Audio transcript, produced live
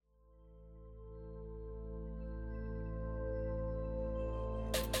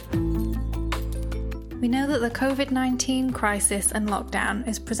We know that the COVID-19 crisis and lockdown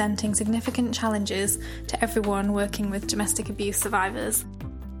is presenting significant challenges to everyone working with domestic abuse survivors.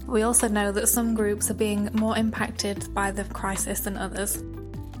 We also know that some groups are being more impacted by the crisis than others.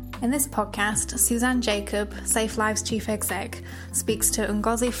 In this podcast, Suzanne Jacob, Safe Lives Chief Exec, speaks to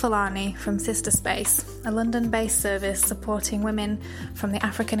Ngozi Fulani from Sister Space, a London-based service supporting women from the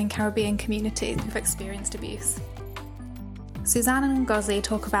African and Caribbean communities who've experienced abuse. Suzanne and Ngozi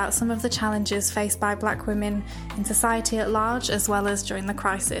talk about some of the challenges faced by Black women in society at large, as well as during the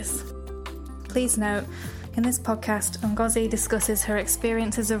crisis. Please note, in this podcast, Ngozi discusses her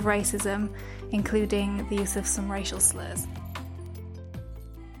experiences of racism, including the use of some racial slurs.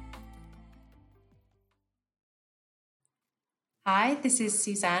 Hi, this is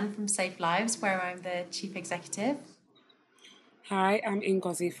Suzanne from Safe Lives, where I'm the Chief Executive. Hi, I'm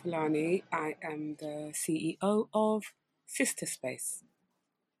Ngozi Fulani. I am the CEO of Sister Space.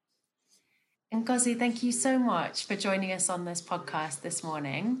 Ngozi, thank you so much for joining us on this podcast this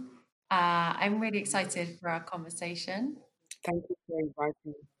morning. I'm really excited for our conversation. Thank you for inviting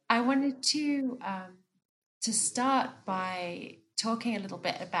me. I wanted to start by talking a little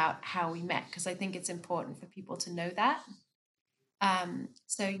bit about how we met, because I think it's important for people to know that.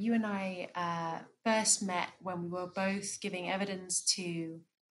 So you and I first met when we were both giving evidence to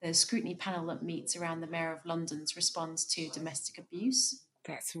the scrutiny panel that meets around the Mayor of London's response to domestic abuse.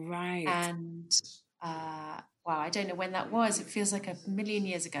 That's right. And wow, I don't know when that was. It feels like a million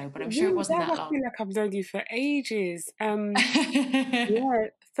years ago, but I'm sure it wasn't that long. I feel like I've known you for ages. Yeah.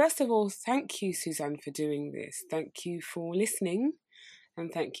 First of all, thank you, Suzanne, for doing this. Thank you for listening,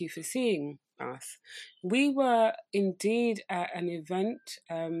 and thank you for seeing us. We were indeed at an event.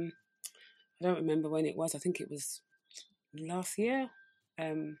 I don't remember when it was. I think it was last year.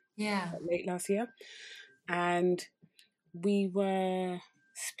 Late last year, and we were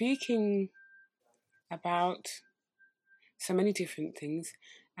speaking about so many different things,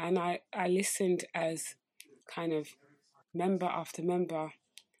 and I listened as kind of member after member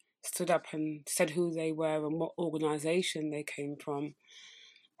stood up and said who they were and what organisation they came from,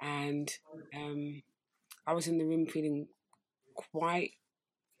 and I was in the room feeling quite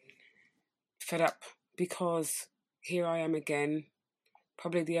fed up because here I am again,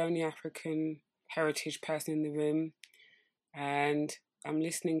 probably the only African heritage person in the room, and I'm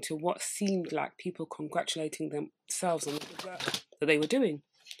listening to what seemed like people congratulating themselves on the good work that they were doing.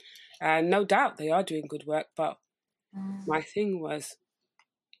 And no doubt they are doing good work, but my thing was,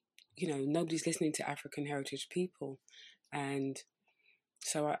 nobody's listening to African heritage people. And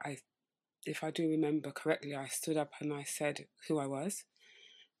so I, if I do remember correctly, I stood up and I said who I was,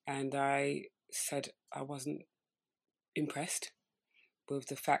 and I said I wasn't impressed with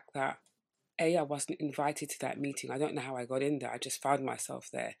the fact that I wasn't invited to that meeting. I don't know how I got in there. I just found myself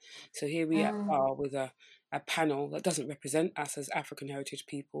there. So here we are with a panel that doesn't represent us as African heritage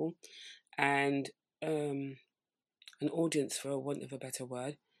people, and an audience, for want of a better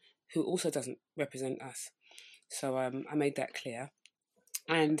word, who also doesn't represent us. So I made that clear.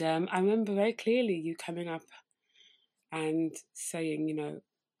 And I remember very clearly you coming up and saying,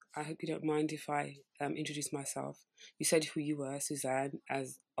 I hope you don't mind if I introduce myself. You said who you were, Suzanne,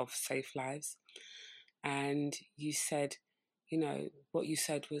 as of Safe Lives. And you said, what you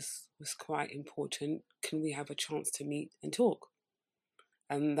said was quite important. Can we have a chance to meet and talk?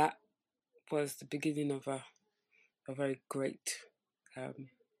 And that was the beginning of a very great,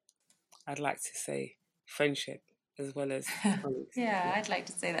 I'd like to say, friendship as well as colleagues. Yeah, I'd like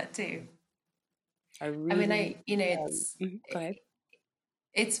to say that too. Go ahead.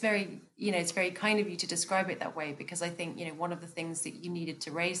 It's very, it's very kind of you to describe it that way, because I think, one of the things that you needed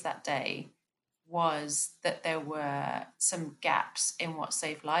to raise that day was that there were some gaps in what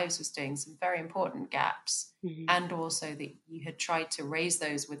Safe Lives was doing, some very important gaps, and also that you had tried to raise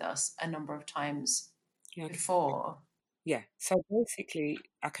those with us a number of times before. Yeah. So basically,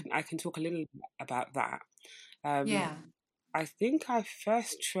 I can talk a little bit about that. I think I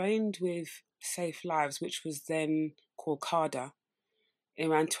first trained with Safe Lives, which was then called CARDA,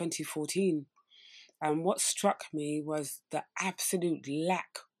 around 2014. And what struck me was the absolute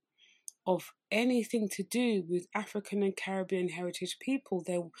lack of anything to do with African and Caribbean heritage people.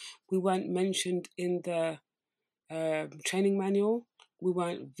 We weren't mentioned in the training manual. We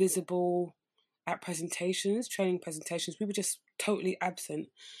weren't visible at training presentations. We were just totally absent.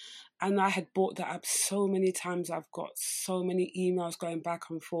 And I had brought that up so many times. I've got so many emails going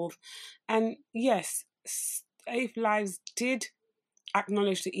back and forth. And yes, Safe Lives did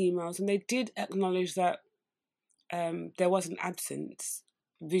acknowledge the emails, and they did acknowledge that there was an absence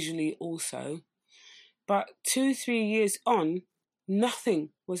visually also. But 2-3 years on, nothing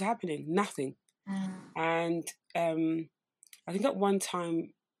was happening, nothing. And I think at one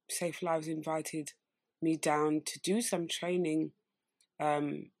time Safe Lives invited me down to do some training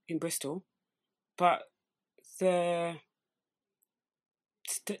in Bristol, but the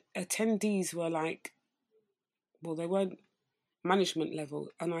attendees were like, well, they weren't management level,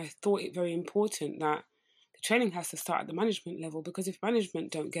 and I thought it very important that the training has to start at the management level, because if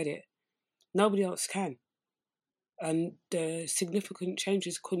management don't get it, nobody else can, and the significant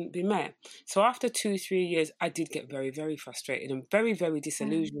changes couldn't be met. So after 2-3 years, I did get very, very frustrated and very, very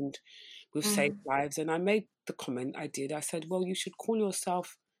disillusioned with Safe Lives, and I made the comment I did. I said, well, you should call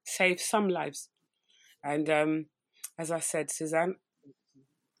yourself Save Some Lives. And as I said, Suzanne,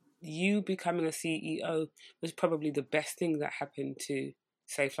 you becoming a CEO was probably the best thing that happened to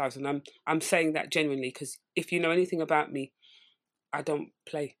Safe Lives. And I'm saying that genuinely, because if you know anything about me, I don't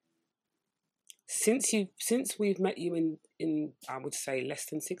play. Since we've met you in I would say less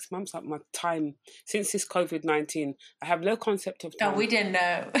than 6 months, like my time since this COVID-19, I have no concept of time. Oh, we didn't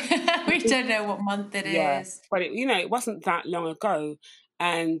know. We don't know what month it is. But it wasn't that long ago,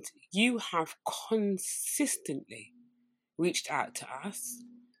 and you have consistently reached out to us,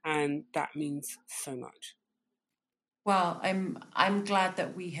 and that means so much. Well, I'm glad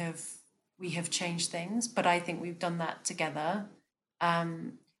that we have changed things, but I think we've done that together.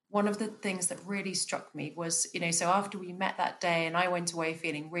 One of the things that really struck me was, so after we met that day, and I went away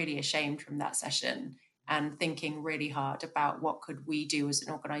feeling really ashamed from that session and thinking really hard about what could we do as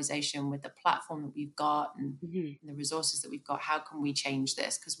an organization with the platform that we've got and the resources that we've got. How can we change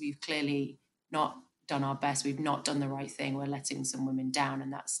this? Because we've clearly not done our best. We've not done the right thing. We're letting some women down,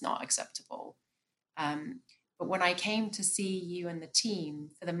 and that's not acceptable. But when I came to see you and the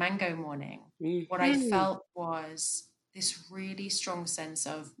team for the Mango Morning, what I felt was this really strong sense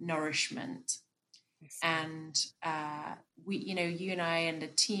of nourishment. And we, you and I and the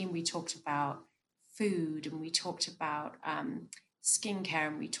team, we talked about food, and we talked about skincare,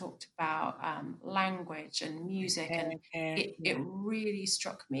 and we talked about language and music. And it really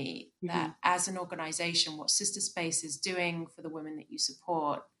struck me that as an organization, what Sister Space is doing for the women that you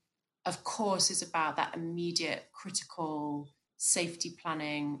support, of course, is about that immediate critical safety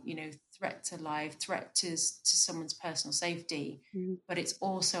planning, threat to life, threat to someone's personal safety, but it's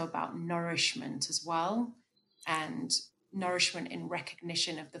also about nourishment as well, and nourishment in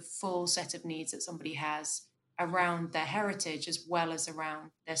recognition of the full set of needs that somebody has around their heritage as well as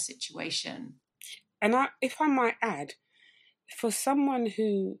around their situation. And if I might add, for someone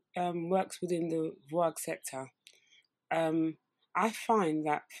who works within the VWAG sector, I find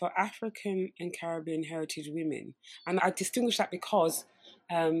that for African and Caribbean heritage women, and I distinguish that because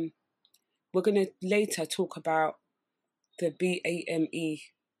we're going to later talk about the BAME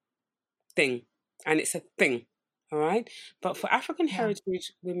thing, and it's a thing, all right? But for African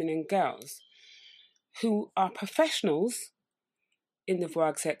heritage women and girls who are professionals in the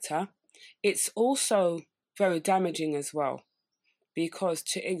VWAG sector, it's also very damaging as well, because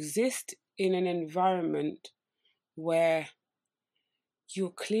to exist in an environment where you're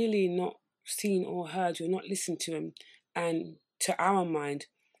clearly not seen or heard, you're not listened to, and to our mind,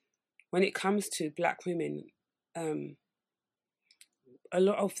 when it comes to Black women, a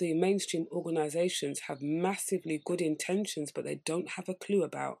lot of the mainstream organisations have massively good intentions, but they don't have a clue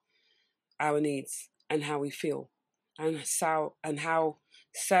about our needs and how we feel, and how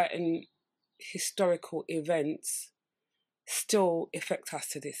certain historical events still affect us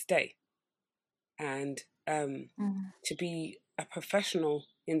to this day. And to be a professional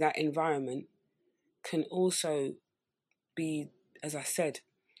in that environment can also be, as I said,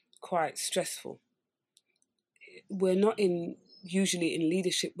 quite stressful. We're not usually in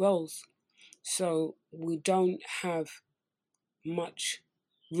leadership roles, so we don't have much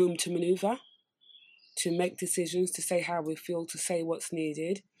room to maneuver, to make decisions, to say how we feel, to say what's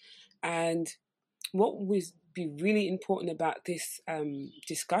needed. And what would be really important about this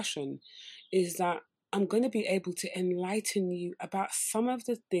discussion is that I'm going to be able to enlighten you about some of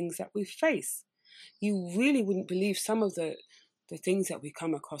the things that we face. You really wouldn't believe some of the things that we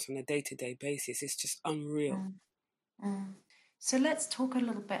come across on a day-to-day basis. It's just unreal. So let's talk a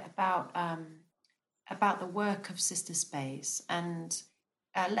little bit about the work of Sister Space, and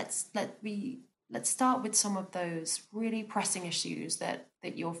let's start with some of those really pressing issues that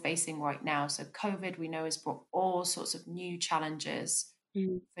you're facing right now. So COVID, we know, has brought all sorts of new challenges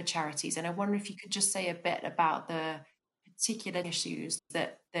for charities, and I wonder if you could just say a bit about the particular issues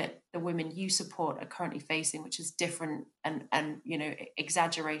that the women you support are currently facing, which is different and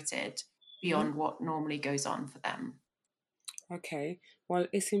exaggerated beyond what normally goes on for them. Okay, well,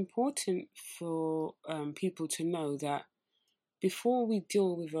 it's important for people to know that before we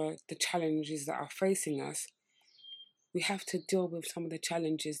deal with the challenges that are facing us, we have to deal with some of the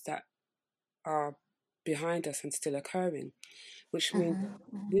challenges that are behind us and still occurring, which means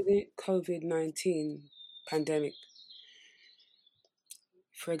with the COVID-19 pandemic,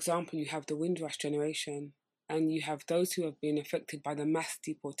 for example, you have the Windrush generation, and you have those who have been affected by the mass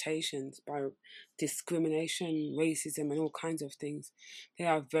deportations, by discrimination, racism, and all kinds of things. They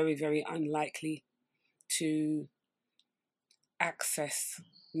are very, very unlikely to access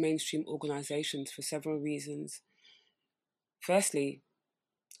mainstream organizations for several reasons. Firstly,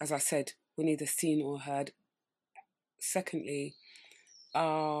 as I said, we're neither seen or heard. Secondly,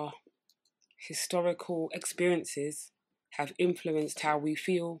 our historical experiences have influenced how we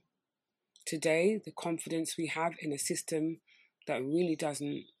feel today, the confidence we have in a system that really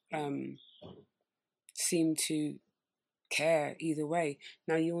doesn't seem to care either way.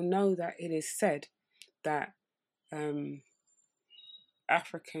 Now, you'll know that it is said that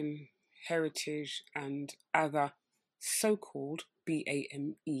African heritage and other so-called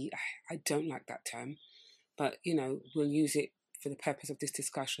BAME, I don't like that term, but, we'll use it for the purpose of this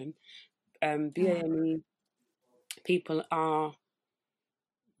discussion. BAME people are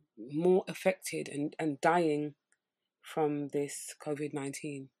more affected and dying from this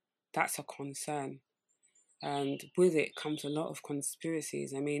COVID-19. That's a concern. And with it comes a lot of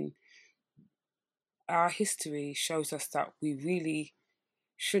conspiracies. I mean, our history shows us that we really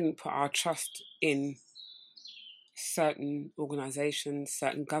shouldn't put our trust in certain organizations,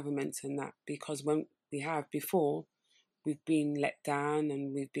 certain governments and that, because when we have before, we've been let down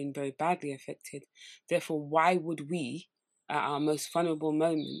and we've been very badly affected. Therefore, why would we, at our most vulnerable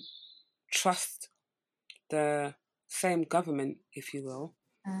moment, trust the same government, if you will,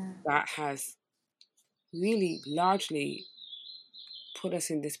 that has really largely put us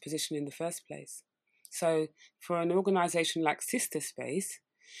in this position in the first place? So for an organization like Sister Space,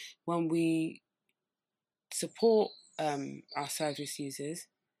 when we support our service users,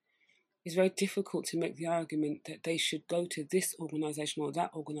 it's very difficult to make the argument that they should go to this organization or that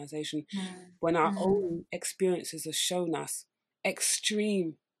organization when our own experiences have shown us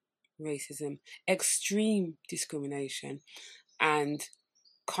extreme racism, extreme discrimination, and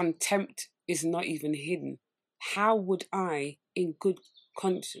contempt is not even hidden. How would I, in good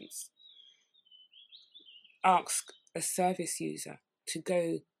conscience, ask a service user to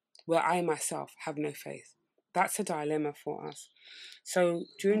go where I myself have no faith? That's a dilemma for us. So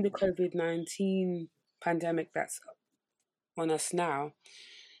during the COVID-19 pandemic that's on us now,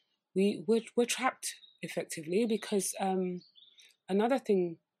 we're trapped effectively because another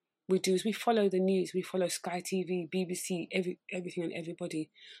thing we do is we follow the news. We follow Sky TV, BBC, everything and everybody.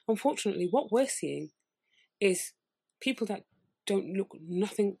 Unfortunately, what we're seeing is people that don't look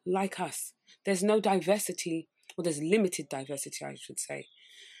nothing like us. There's no diversity, or there's limited diversity, I should say.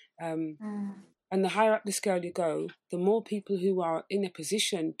 And the higher up the scale you go, the more people who are in a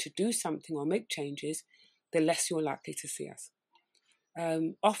position to do something or make changes, the less you're likely to see us.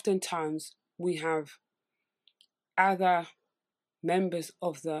 Oftentimes, we have other members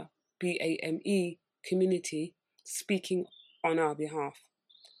of the BAME community speaking on our behalf.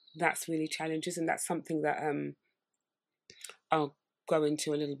 That's really challenging, and that's something that I'll go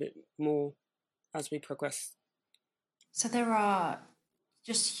into a little bit more as we progress. So there are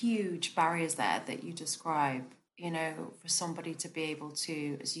just huge barriers there that you describe, for somebody to be able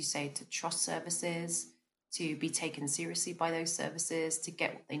to, as you say, to trust services, to be taken seriously by those services, to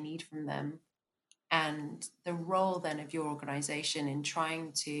get what they need from them. And the role then of your organization in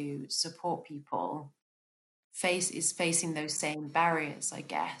trying to support people is facing those same barriers, I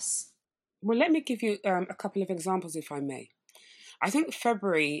guess. Well, let me give you a couple of examples, if I may. I think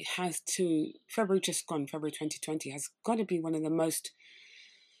February just gone, February 2020, has got to be one of the most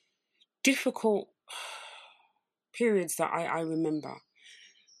difficult periods that I remember.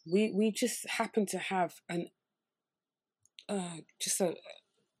 We just happened to have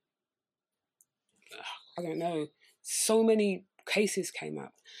so many cases came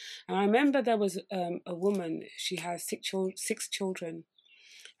up. And I remember there was a woman, she has 6 children,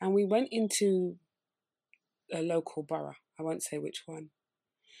 and we went into a local borough, I won't say which one.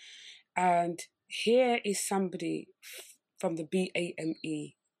 And here is somebody from the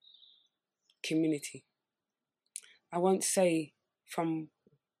BAME community. I won't say from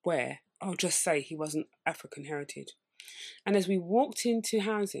where, I'll just say he wasn't African heritage. And as we walked into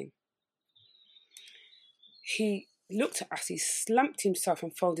housing, he looked at us, he slumped himself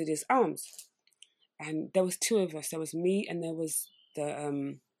and folded his arms. And there was 2 of us, there was me and there was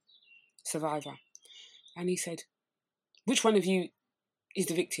the survivor. And he said, "Which one of you is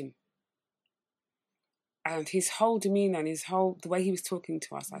the victim?" And his whole demeanour and the way he was talking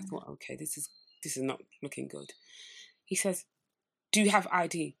to us, I thought, okay, this is not looking good. He says, do you have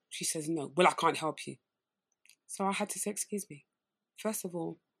ID? She says, no. Well, I can't help you. So I had to say, excuse me. First of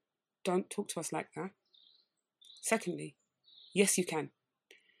all, don't talk to us like that. Secondly, yes, you can.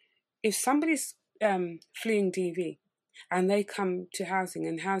 If somebody's fleeing DV and they come to housing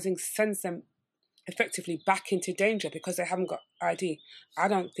and housing sends them effectively back into danger because they haven't got ID, I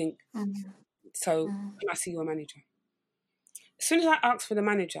don't think so. Can I see your manager? As soon as I ask for the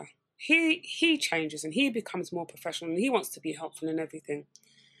manager, he changes and he becomes more professional and he wants to be helpful and everything.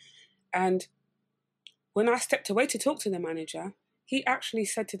 And when I stepped away to talk to the manager, he actually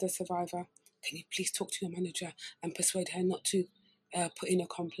said to the survivor, can you please talk to your manager and persuade her not to put in a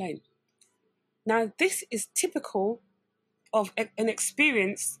complaint? Now, this is typical of an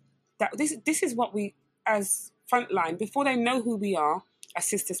experience that this is what we, as Frontline, before they know who we are as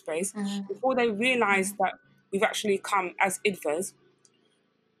Sister Space, before they realise that we've actually come as IDVAs,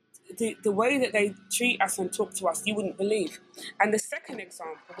 the way that they treat us and talk to us, you wouldn't believe. And the second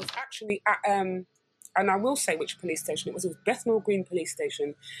example was actually at, and I will say which police station it was Bethnal Green Police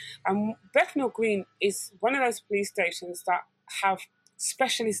Station. And Bethnal Green is one of those police stations that have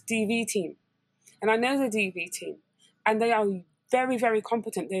specialist DV team. And I know the DV team, and they are very, very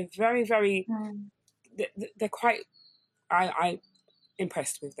competent. They're very, very, they're quite, I'm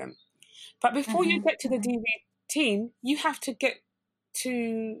impressed with them. But before you get to the DV team, you have to get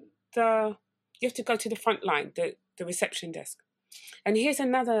to you have to go to the front line, the reception desk. And here's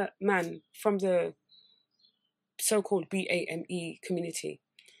another man from the so-called BAME community.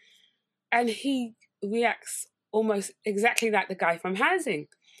 And he reacts almost exactly like the guy from housing.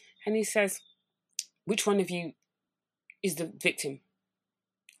 And he says, which one of you is the victim?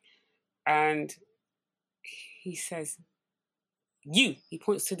 And he says, you. He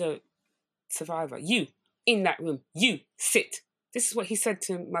points to the survivor. You, in that room. You, sit. This is what he said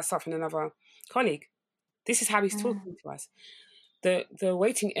to myself and another colleague. This is how he's talking to us. The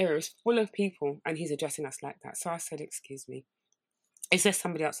waiting area is full of people and he's addressing us like that. So I said, excuse me, is there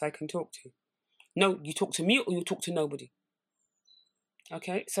somebody else I can talk to? No, you talk to me or you talk to nobody.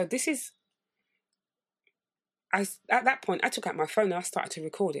 Okay, so this is, at that point, I took out my phone and I started to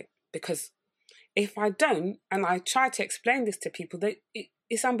record it, because if I don't, and I try to explain this to people,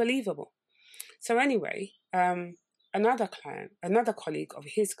 it's unbelievable. So anyway, another colleague of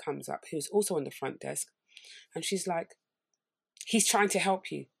his comes up, who's also on the front desk, and she's like, he's trying to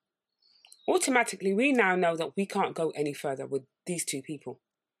help you. Automatically, we now know that we can't go any further with these two people.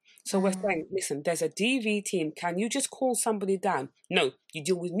 So we're saying, listen, there's a DV team. Can you just call somebody down? No, you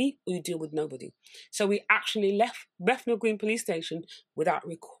deal with me or you deal with nobody. So we actually left Bethnal Green Police Station without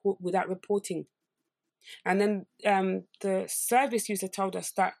reporting. And then the service user told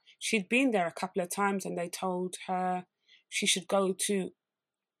us that she'd been there a couple of times and they told her she should go to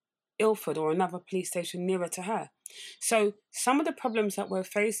Ilford or another police station nearer to her. So some of the problems that we're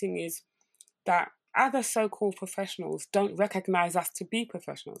facing is that other so-called professionals don't recognise us to be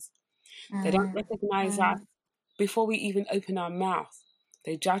professionals. They don't recognise us before we even open our mouth.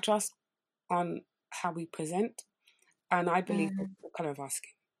 They judge us on how we present, and I believe the colour of our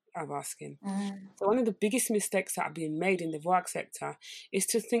skin. So one of the biggest mistakes that are being made in the VARC sector is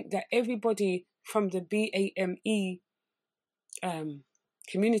to think that everybody from the BAME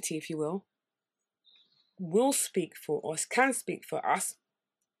community, if you will speak for us, can speak for us,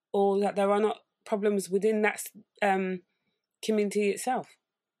 or that there are not problems within that community itself.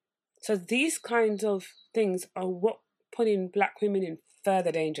 So these kinds of things are what putting Black women in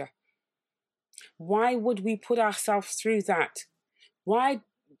further danger. Why would we put ourselves through that? Why,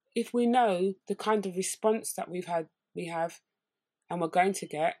 if we know the kind of response that we have, and we're going to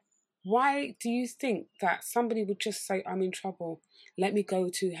get, why do you think that somebody would just say, I'm in trouble, let me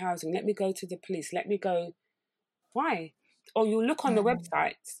go to housing, let me go to the police, let me go? Why? Or you'll look on the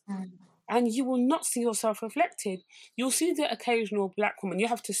websites and you will not see yourself reflected. You'll see the occasional Black woman.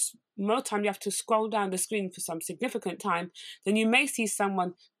 More time you have to scroll down the screen for some significant time. Then you may see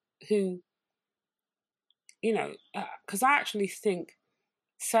someone who, because I actually think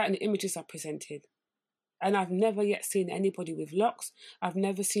certain images are presented. And I've never yet seen anybody with locks. I've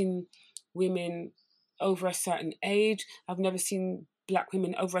never seen women over a certain age. I've never seen Black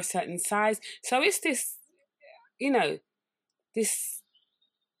women over a certain size. So it's this,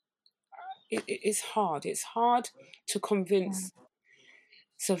 it's hard. It's hard to convince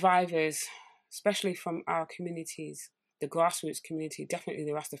survivors, especially from our communities, the grassroots community, definitely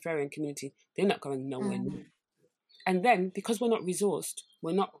the Rastafarian community, they're not going nowhere near. And then, because we're not resourced,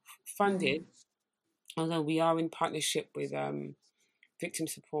 we're not funded, although we are in partnership with victim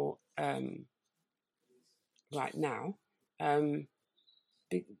support right now,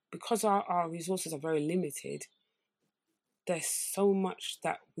 because our resources are very limited. There's so much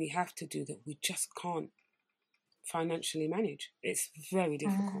that we have to do that we just can't financially manage. It's very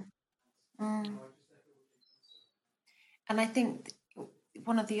difficult. And I think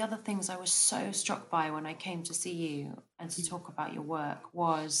one of the other things I was so struck by when I came to see you and to talk about your work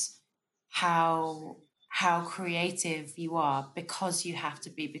was how creative you are, because you have to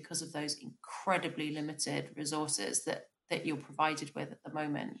be, because of those incredibly limited resources that you're provided with at the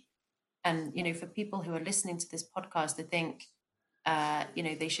moment. And, you know, for people who are listening to this podcast, I think, you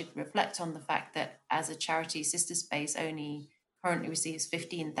know, they should reflect on the fact that as a charity, Sister Space only currently receives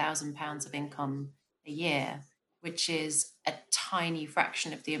 £15,000 of income a year, which is a tiny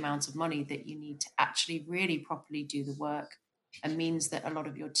fraction of the amount of money that you need to actually really properly do the work, and means that a lot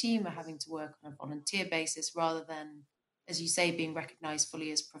of your team are having to work on a volunteer basis rather than, as you say, being recognized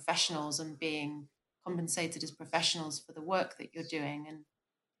fully as professionals and being compensated as professionals for the work that you're doing. And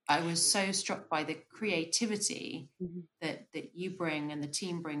I was so struck by the creativity that you bring and the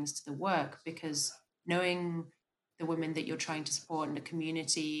team brings to the work, because knowing the women that you're trying to support and the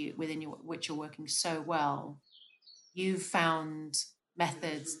community within which you're working so well, you've found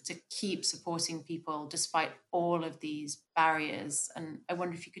methods to keep supporting people despite all of these barriers. And I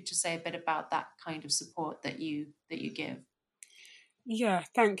wonder if you could just say a bit about that kind of support that you give. Yeah,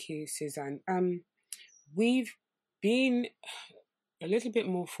 thank you, Suzanne. We've been a little bit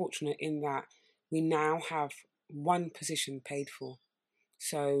more fortunate in that we now have one position paid for.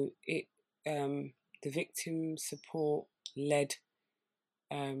 So the victim support led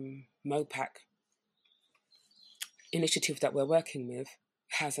MOPAC initiative that we're working with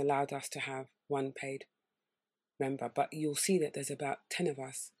has allowed us to have one paid member, but you'll see that there's about 10 of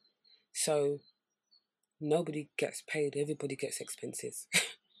us. So nobody gets paid, everybody gets expenses.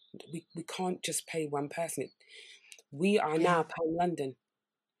 we can't just pay one person. We are now Pan London.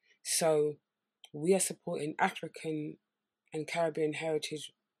 So we are supporting African and Caribbean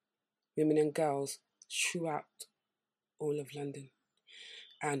heritage women and girls throughout all of London.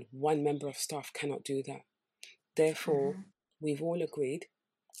 And one member of staff cannot do that. Therefore, we've all agreed,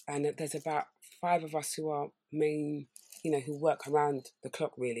 and there's about 5 of us who are main, who work around the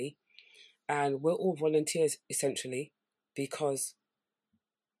clock really. And we're all volunteers essentially, because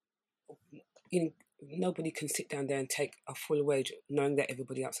nobody can sit down there and take a full wage knowing that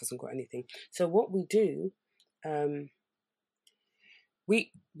everybody else hasn't got anything. So what we do,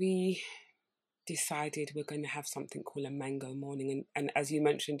 we decided we're going to have something called a Mango Morning, and as you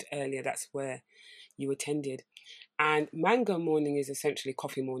mentioned earlier, that's where you attended. And Mango Morning is essentially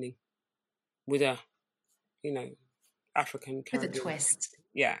coffee morning with a African Caribbean with a twist.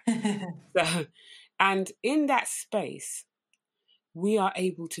 Yeah. So, and in that space we are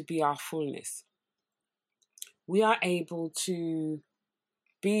able to be our fullness. We are able to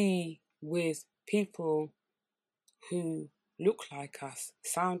be with people who look like us,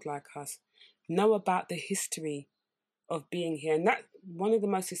 sound like us, know about the history of being here. And that one of the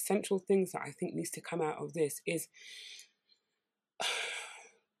most essential things that I think needs to come out of this is,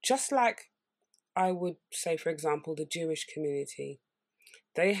 just like I would say, for example, the Jewish community,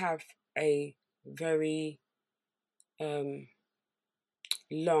 they have a very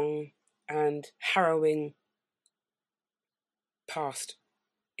long and harrowing past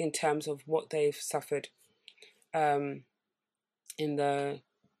in terms of what they've suffered in the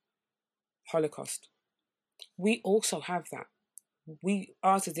Holocaust. We also have that.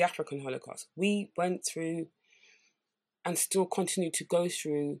 Ours is the African Holocaust. We went through and still continue to go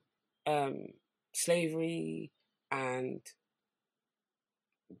through slavery and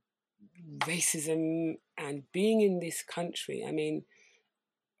racism and being in this country. I mean,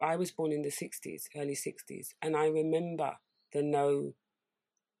 I was born in the 60s, early 60s, and I remember the no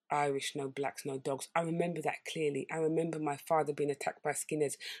Irish, no blacks, no dogs. I remember that clearly. I remember my father being attacked by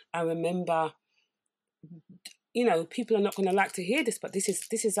skinheads. I remember, people are not going to like to hear this, but this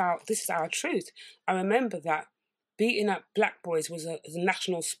is our truth. I remember that beating up black boys was a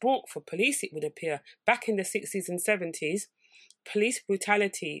national sport for police, it would appear. Back in the 60s and 70s, police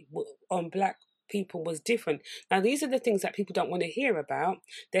brutality on black people was different. Now, these are the things that people don't want to hear about.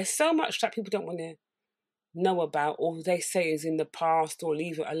 There's so much that people don't want to know about, or they say is in the past, or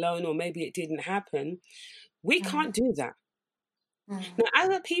leave it alone, or maybe it didn't happen. We can't do that. Now,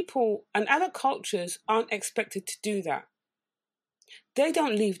 other people and other cultures aren't expected to do that. They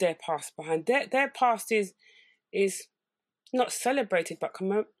don't leave their past behind. Their past is not celebrated, but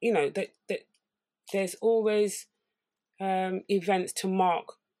there's always events to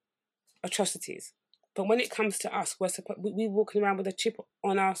mark atrocities. But when it comes to us, we're walking around with a chip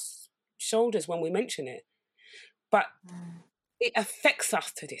on our shoulders when we mention it. but it affects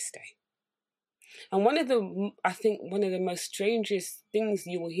us to this day. And I think one of the most strangest things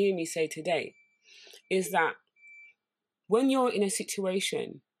you will hear me say today is that when you're in a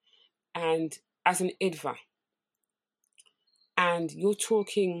situation and as an IDVA and you're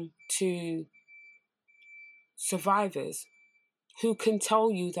talking to survivors who can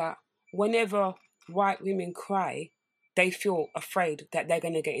tell you that whenever white women cry, they feel afraid that they're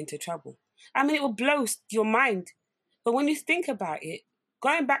going to get into trouble. I mean, it will blow your mind. But when you think about it,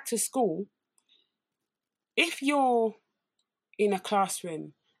 going back to school, if you're in a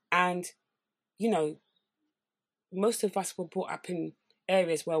classroom and, you know, most of us were brought up in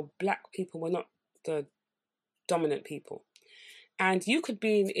areas where black people were not the dominant people. And you could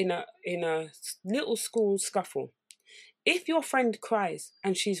be in a little school scuffle. If your friend cries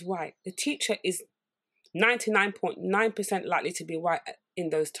and she's white, the teacher is 99.9% likely to be white in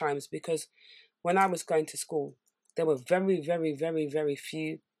those times, because when I was going to school, there were very, very, very, very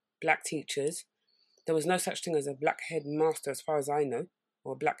few black teachers. There was no such thing as a black headmaster, as far as I know,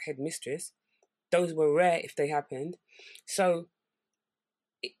 or a black headmistress. Those were rare if they happened. So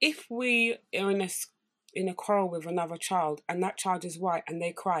if we are in a quarrel with another child and that child is white and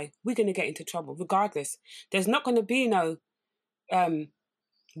they cry, we're going to get into trouble regardless. There's not going to be no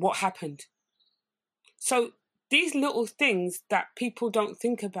what happened. So these little things that people don't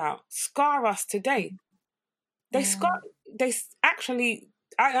think about scar us today. They actually,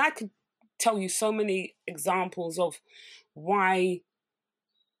 I could tell you so many examples of why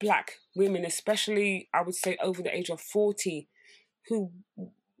black women, especially I would say over the age of 40, who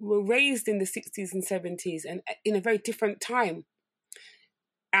were raised in the 60s and 70s and in a very different time.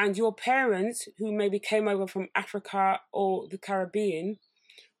 And your parents, who maybe came over from Africa or the Caribbean,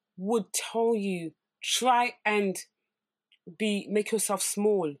 would tell you, try and make yourself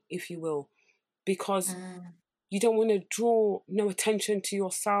small, if you will, because you don't want to draw no attention to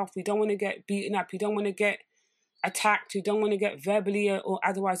yourself. You don't want to get beaten up. You don't want to get attacked. You don't want to get verbally or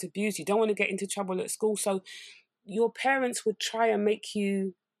otherwise abused. You don't want to get into trouble at school. So your parents would try and make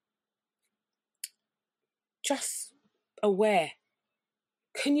you just aware.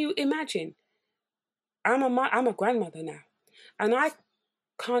 Can you imagine? I'm a grandmother now, and I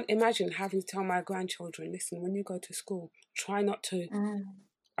can't imagine having to tell my grandchildren, listen, when you go to school, try not to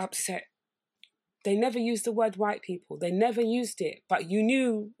upset. They never used the word white people. They never used it, but you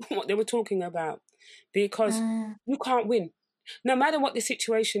knew what they were talking about, because you can't win. No matter what the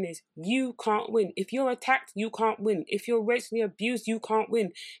situation is, you can't win. If you're attacked, you can't win. If you're racially abused, you can't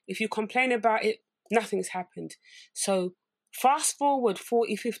win. If you complain about it, nothing's happened. So fast forward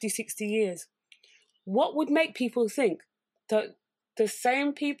 40, 50, 60 years. What would make people think that the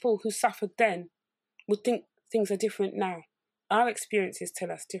same people who suffered then would think things are different now? Our experiences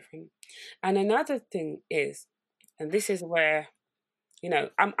tell us different. And another thing is, and this is where,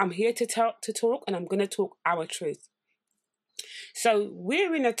 I'm here to talk, and I'm going to talk our truth. So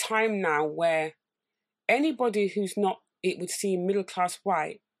we're in a time now where anybody who's not, it would seem, middle class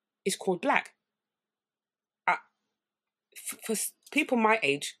white is called black. For people my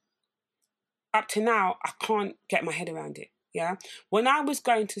age, up to now, I can't get my head around it. Yeah. When I was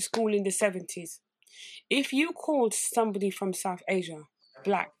going to school in the 70s, if you called somebody from South Asia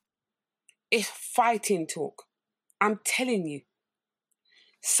black, it's fighting talk. I'm telling you.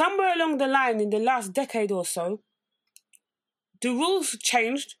 Somewhere along the line in the last decade or so, the rules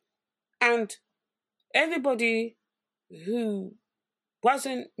changed, and everybody who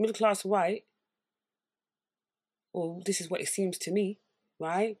wasn't middle class white, or this is what it seems to me,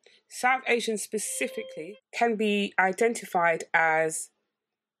 right? South Asians specifically can be identified as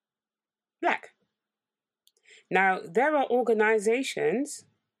black. Now, there are organizations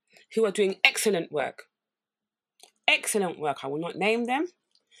who are doing excellent work. Excellent work. I will not name them,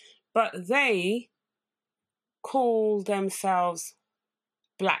 but they call themselves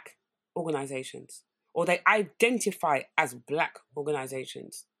black organizations, or they identify as black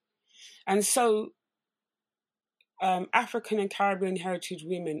organizations. And so African and Caribbean heritage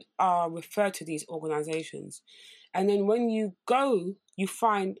women are referred to these organizations. And then when you go, you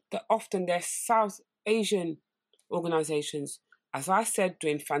find that often they're South Asian organizations, as I said,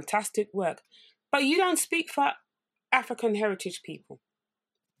 doing fantastic work. But you don't speak for African heritage people.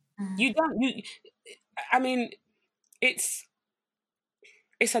 You don't. I mean, it's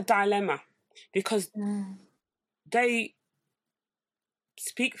a dilemma, because they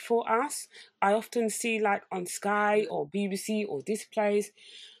speak for us. I often see, like on Sky or BBC or this place,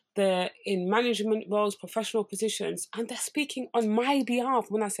 they're in management roles, professional positions, and they're speaking on my behalf.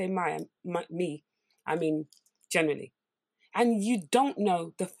 When I say me, I mean generally. And you don't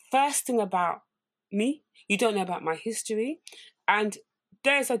know the first thing about me. You don't know about my history. And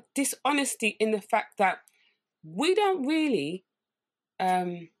there's a dishonesty in the fact that we don't really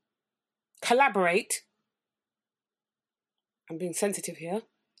collaborate. I'm being sensitive here.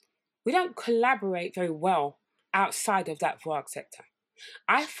 We don't collaborate very well outside of that work sector.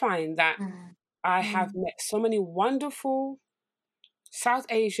 I find that I have met so many wonderful South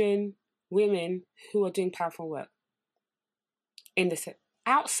Asian women who are doing powerful work in the set.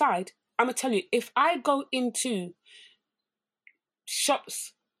 Outside, I'm going to tell you, if I go into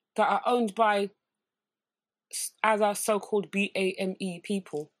shops that are owned by other so-called BAME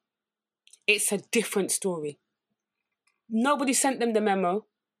people, it's a different story. Nobody sent them the memo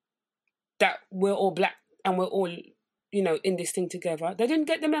that we're all black and we're all, in this thing together. They didn't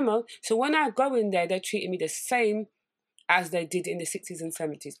get the memo. So when I go in there, they're treating me the same as they did in the 60s and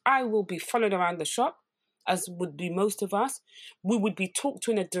 70s. I will be followed around the shop, as would be most of us. We would be talked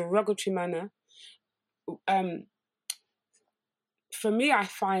to in a derogatory manner. For me, I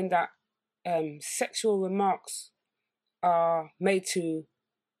find that sexual remarks are made to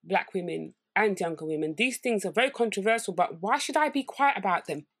black women and younger women. These things are very controversial, but why should I be quiet about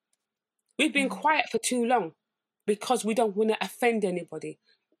them? We've been quiet for too long because we don't want to offend anybody.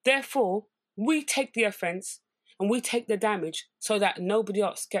 Therefore, we take the offence and we take the damage so that nobody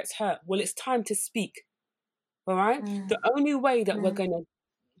else gets hurt. Well, it's time to speak, all right? The only way that we're going to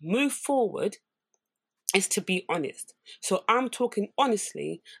move forward is to be honest. So I'm talking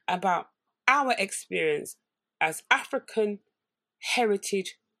honestly about our experience as African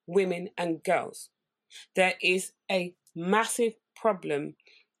heritage women and girls. There is a massive problem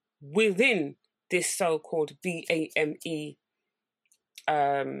within this so-called BAME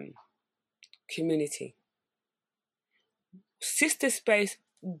community. Sister Space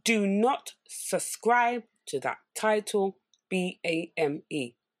do not subscribe to that title,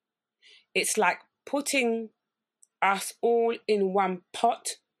 BAME. It's like putting us all in one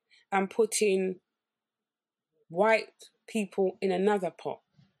pot and putting white people in another pot.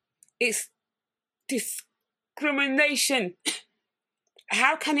 It's discrimination.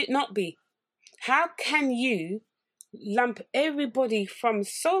 How can it not be? How can you lump everybody from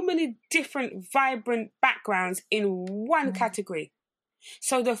so many different vibrant backgrounds in one category?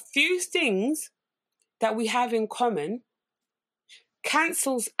 So the few things that we have in common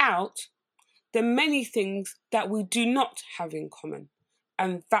cancels out the many things that we do not have in common.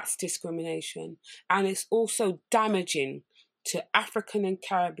 And that's discrimination. And it's also damaging to African and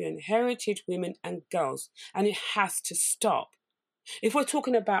Caribbean heritage women and girls. And it has to stop. If we're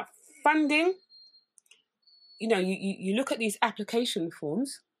talking about funding, you look at these application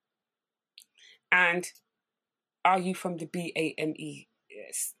forms and are you from the BAME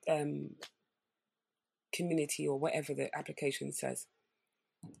community or whatever the application says?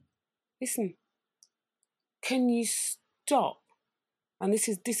 Listen, can you stop? And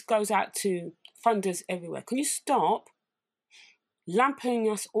this goes out to funders everywhere. Can you stop lumping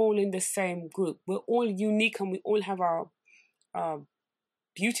us all in the same group? We're all unique and we all have our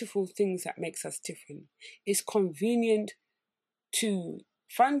beautiful things that makes us different. It's convenient to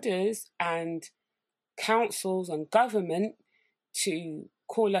funders and councils and government to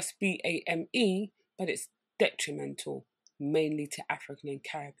call us BAME, but it's detrimental mainly to African and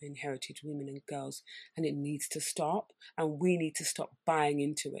Caribbean heritage women and girls, and it needs to stop, and we need to stop buying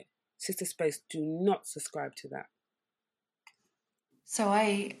into it. Sister Space do not subscribe to that. So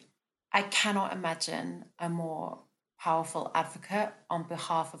I cannot imagine a more powerful advocate on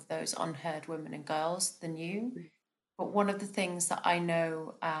behalf of those unheard women and girls than you. But one of the things that I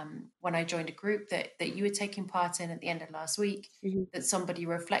know when I joined a group that you were taking part in at the end of last week, that somebody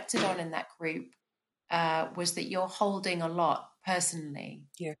reflected on in that group was that you're holding a lot personally.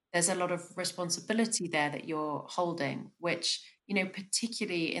 Yeah. There's a lot of responsibility there that you're holding, which,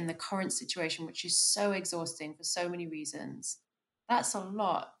 particularly in the current situation, which is so exhausting for so many reasons, that's a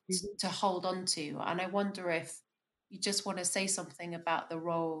lot to hold on to. And I wonder if you just want to say something about the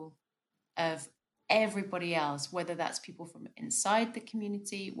role of everybody else, whether that's people from inside the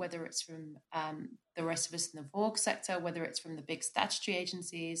community, whether it's from the rest of us in the Vogue sector, whether it's from the big statutory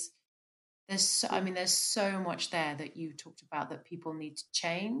agencies. There's so much there that you talked about that people need to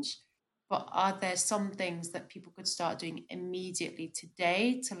change. But are there some things that people could start doing immediately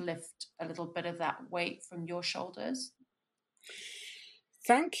today to lift a little bit of that weight from your shoulders?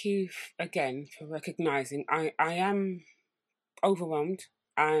 Thank you again for recognising. I am overwhelmed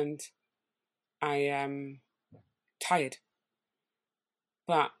and I am tired,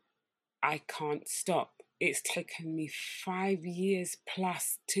 but I can't stop. It's taken me 5 years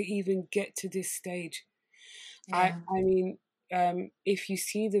plus to even get to this stage. Yeah. I mean, if you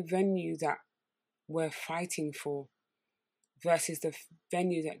see the venue that we're fighting for versus the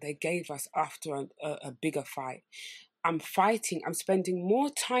venue that they gave us after a bigger fight. I'm spending more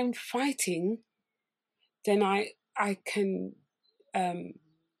time fighting than I can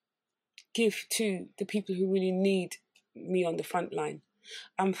give to the people who really need me on the front line.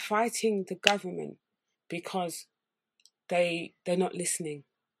 I'm fighting the government because they're not listening.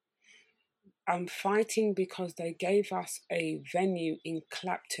 I'm fighting because they gave us a venue in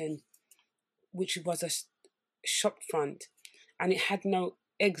Clapton, which was a shop front, and it had no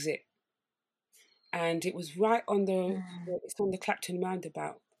exit. And it was right on it's on the Clapton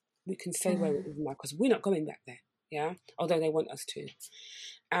roundabout. We can say where it is now because we're not going back there, yeah? Although they want us to.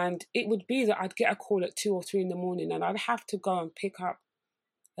 And it would be that I'd get a call at 2 or 3 in the morning and I'd have to go and pick up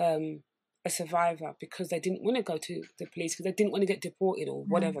a survivor because they didn't want to go to the police because they didn't want to get deported or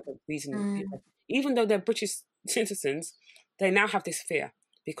whatever the reason. Even though they're British citizens, they now have this fear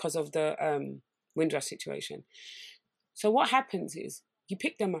because of the Windrush situation. So what happens is you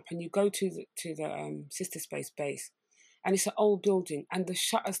pick them up and you go to the Sister Space base, and it's an old building and the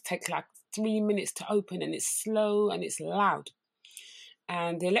shutters take like 3 minutes to open and it's slow and it's loud.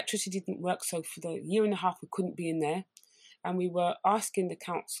 And the electricity didn't work, so for the year and a half we couldn't be in there. And we were asking the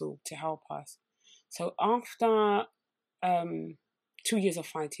council to help us. So after 2 years of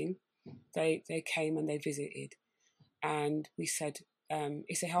fighting, they came and they visited. And we said,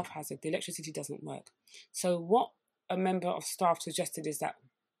 it's a health hazard. The electricity doesn't work. So what a member of staff suggested is that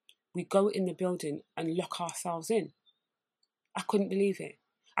we go in the building and lock ourselves in. I couldn't believe it.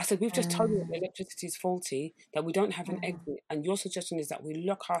 I said, we've just told you that the electricity is faulty, that we don't have an exit. And your suggestion is that we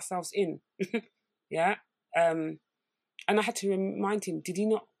lock ourselves in. Yeah. And I had to remind him, did he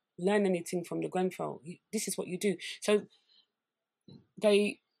not learn anything from the Grenfell? This is what you do. So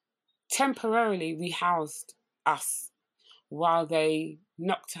they temporarily rehoused us while they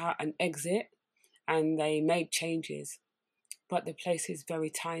knocked out an exit and they made changes. But the place is very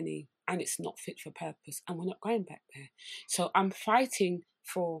tiny and it's not fit for purpose and we're not going back there. So I'm fighting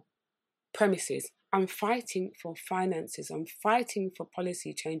for premises. I'm fighting for finances. I'm fighting for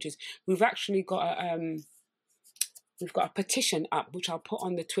policy changes. We've actually got a petition up, which I'll put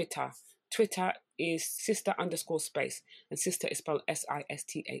on the Twitter. Twitter is sister_space, and sister is spelled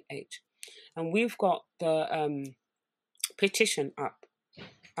SISTAH. And we've got the petition up,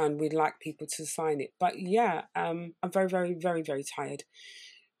 and we'd like people to sign it. But yeah, I'm very, very, very, very tired.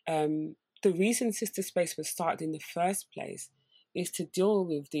 The reason Sister Space was started in the first place is to deal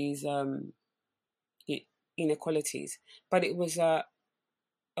with these inequalities. But it was a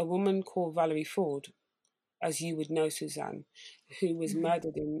woman called Valerie Ford, as you would know, Suzanne, who was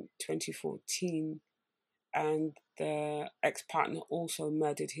murdered in 2014, and the ex-partner also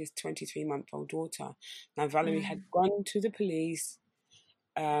murdered his 23-month-old daughter. Now, Valerie had gone to the police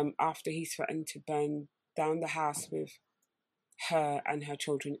after he threatened to burn down the house with her and her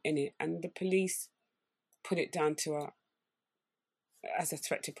children in it, and the police put it down to as a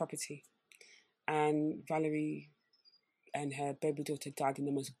threat to property. And Valerie and her baby daughter died in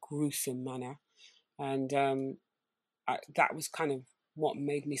the most gruesome manner. And that was kind of what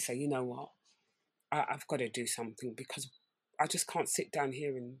made me say, you know what, I've got to do something, because I just can't sit down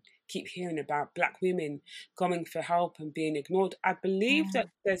here and keep hearing about Black women going for help and being ignored. I believe that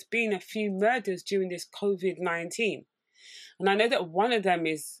there's been a few murders during this COVID-19. And I know that one of them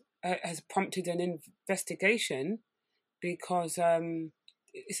has prompted an investigation because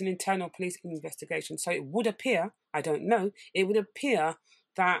it's an internal police investigation. So it would appear, I don't know, it would appear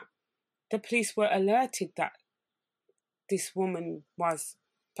that the police were alerted that this woman was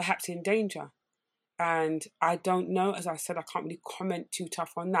perhaps in danger. And I don't know, as I said, I can't really comment too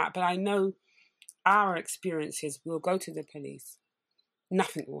tough on that, but I know our experiences, we'll go to the police,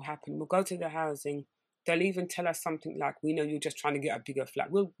 nothing will happen. We'll go to the housing, they'll even tell us something like, we know you're just trying to get a bigger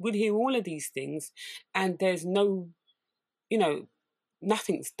flat. We'll hear all of these things, and there's no,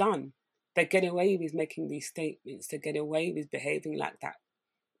 nothing's done. They get away with making these statements, they get away with behaving like that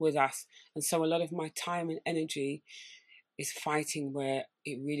with us. And so a lot of my time and energy is fighting where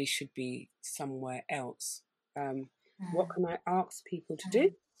it really should be somewhere else. What can I ask people to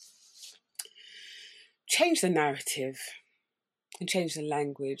do? Change the narrative and change the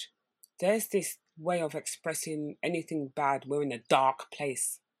language. There's this way of expressing anything bad, we're in a dark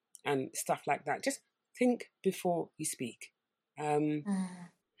place and stuff like that. Just think before you speak. I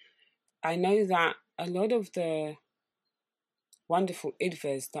know that a lot of the wonderful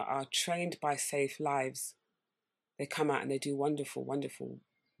IDVAs that are trained by Safe Lives, they come out and they do wonderful, wonderful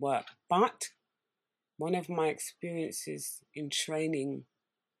work. But one of my experiences in training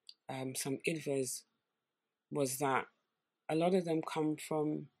some IDVAs was that a lot of them come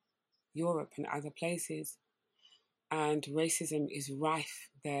from Europe and other places, and racism is rife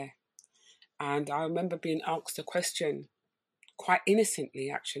there. And I remember being asked a question, quite innocently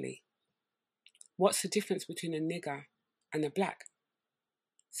actually, what's the difference between a nigger and a black?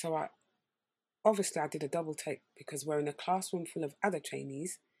 So I did a double take, because we're in a classroom full of other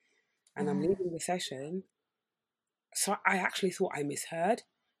trainees and I'm leading the session. So I actually thought I misheard,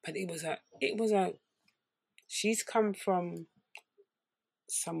 but it was a she's come from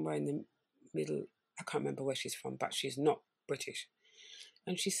somewhere in the middle. I can't remember where she's from, but she's not British.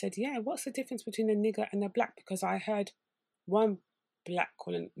 And she said, yeah, what's the difference between a nigger and a black? Because I heard one black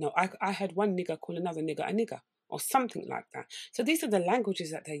I heard one nigger call another nigger a nigger, or something like that. So these are the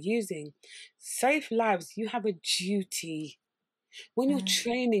languages that they're using. Save lives. You have a duty. When you're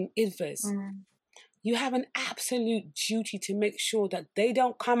training IDVAs, you have an absolute duty to make sure that they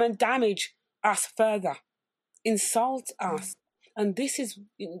don't come and damage us further, insult us. And this is,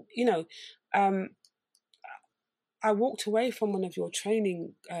 I walked away from one of your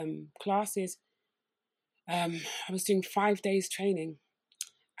training classes. I was doing 5 days training.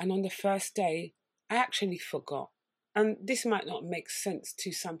 And on the first day, I actually forgot. And this might not make sense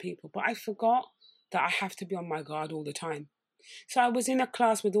to some people, but I forgot that I have to be on my guard all the time. So I was in a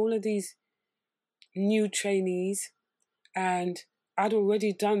class with all of these new trainees, and I'd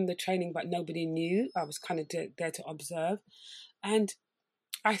already done the training, but nobody knew. I was kind of there to observe. And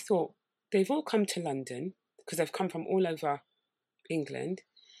I thought, they've all come to London because they've come from all over England.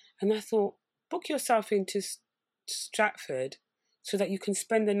 And I thought, book yourself into Stratford so that you can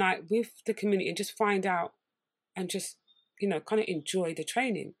spend the night with the community and just find out and just, kind of enjoy the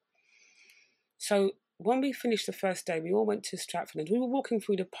training. So when we finished the first day, we all went to Stratford, and we were walking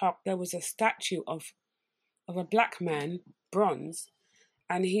through the park. There was a statue of a black man, bronze,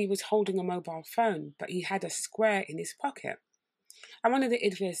 and he was holding a mobile phone, but he had a square in his pocket. And one of the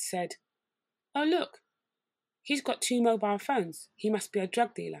IDVAs said, oh, look, he's got 2 mobile phones. He must be a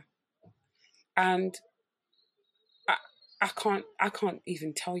drug dealer. And I can't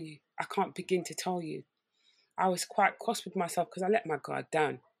even tell you. I can't begin to tell you. I was quite cross with myself because I let my guard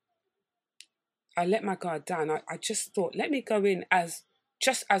down. I just thought, let me go in as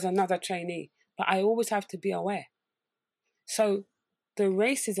another trainee, but I always have to be aware. So the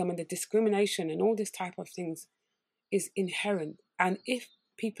racism and the discrimination and all this type of things is inherent. And if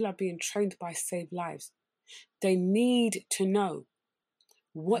people are being trained by Save Lives, they need to know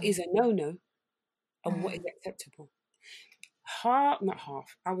what is a no-no and what is acceptable. I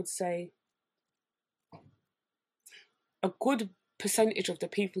would say a good percentage of the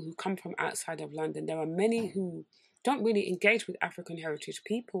people who come from outside of London, there are many who don't really engage with African heritage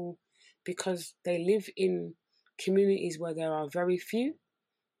people because they live in communities where there are very few,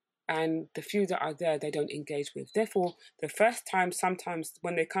 and the few that are there, they don't engage with. Therefore, the first time sometimes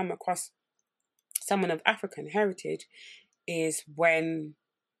when they come across someone of African heritage is when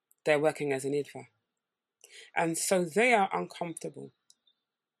they're working as an IDVA. And so they are uncomfortable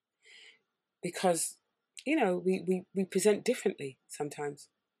because, we present differently sometimes,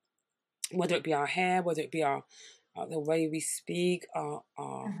 whether it be our hair, whether it be our the way we speak, our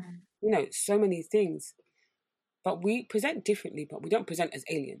so many things. But we present differently, but we don't present as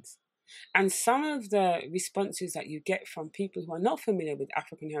aliens. And some of the responses that you get from people who are not familiar with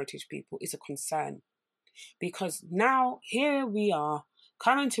African heritage people is a concern. Because now here we are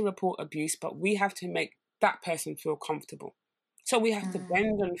coming to report abuse, but we have to make that person feel comfortable. So we have to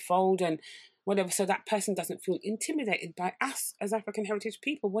bend and fold and whatever, so that person doesn't feel intimidated by us as African heritage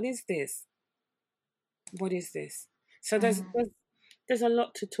people. What is this? What is this? So there's a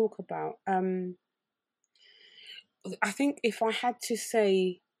lot to talk about. I think if I had to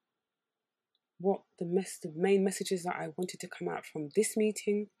say what the main messages that I wanted to come out from this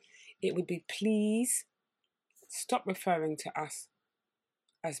meeting, it would be, please stop referring to us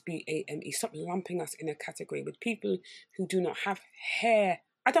as BAME. Stop lumping us in a category with people who do not have hair.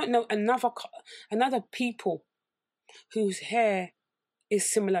 I don't know another people whose hair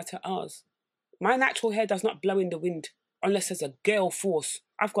is similar to ours. My natural hair does not blow in the wind unless there's a gale force.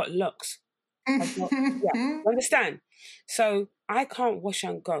 I've got locks. Understand? So I can't wash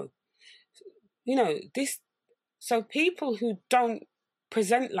and go. So people who don't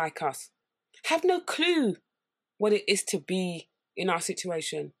present like us have no clue what it is to be in our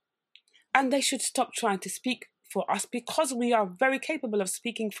situation. And they should stop trying to speak for us because we are very capable of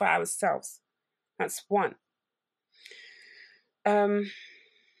speaking for ourselves. That's one. Try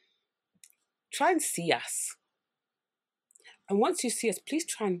and see us. And once you see us, please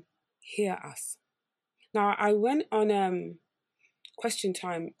try and hear us. Now, I went on question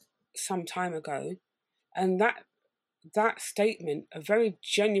time some time ago, and that that statement, a very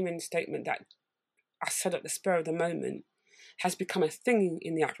genuine statement that I said at the spur of the moment, has become a thing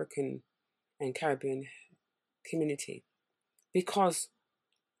in the African and Caribbean community, because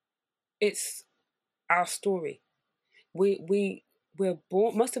it's our story. We're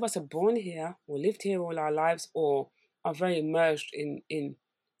born, most of us are born here or lived here all our lives, or are very immersed in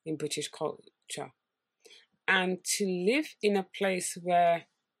British culture. And to live in a place where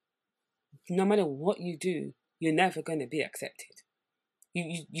no matter what you do, you're never going to be accepted.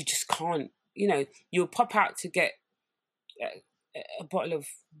 You just can't. You'll pop out to get a bottle of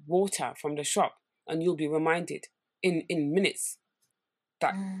water from the shop, and you'll be reminded in minutes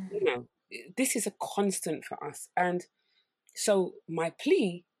that this is a constant for us. And so my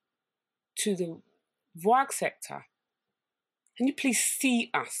plea to the VOAG sector: can you please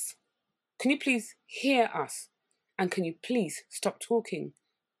see us? Can you please hear us? And can you please stop talking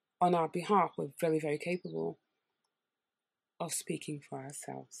on our behalf? We're very, very capable of speaking for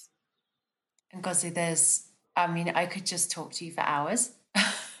ourselves. And Ngozi, I could just talk to you for hours,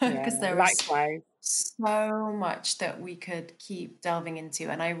 because there is so much that we could keep delving into.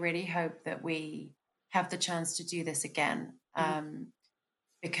 And I really hope that we have the chance to do this again,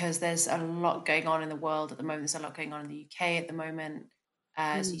 because there's a lot going on in the world at the moment. There's a lot going on in the UK at the moment.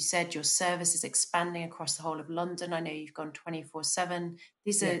 As you said, your service is expanding across the whole of London. I know you've gone 24/7.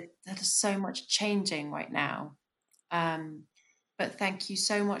 There's so much changing right now. But thank you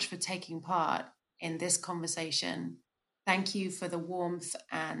so much for taking part in this conversation. Thank you for the warmth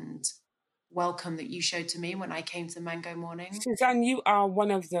and welcome that you showed to me when I came to Mango Morning. Suzanne, you are one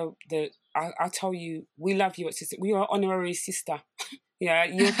of the I tell you, we love you at Sister. We are honorary sister. Yeah,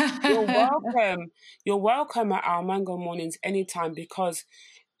 you're welcome. You're welcome at our Mango Mornings anytime, because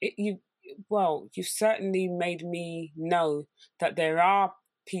you've certainly made me know that there are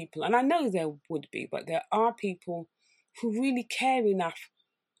people, and I know there would be, but there are people who really care enough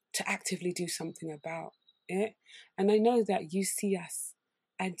to actively do something about it. And I know that you see us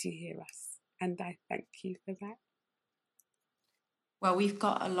and you hear us, and I thank you for that. Well, we've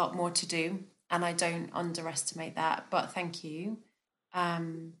got a lot more to do, and I don't underestimate that, but thank you.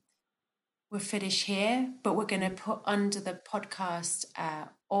 We're finished here, but we're going to put under the podcast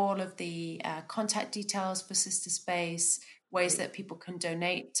all of the contact details for Sister Space, ways that people can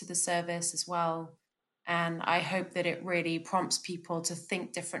donate to the service as well. And I hope that it really prompts people to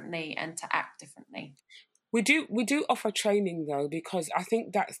think differently and to act differently. We do offer training, though, because I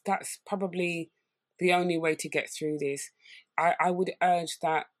think that's probably the only way to get through this. I would urge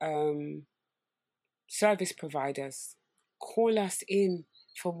that service providers call us in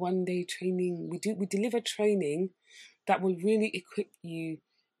for one-day training. We deliver training that will really equip you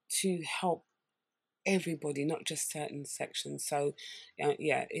to help everybody, not just certain sections. So,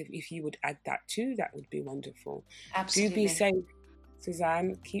 if you would add that too, that would be wonderful. Absolutely. Do be safe,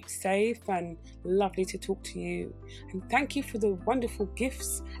 Suzanne. Keep safe, and lovely to talk to you. And thank you for the wonderful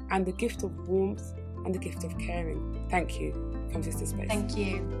gifts, and the gift of warmth, and the gift of caring. Thank you from Sister Space. Thank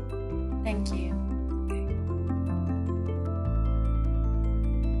you. Thank you.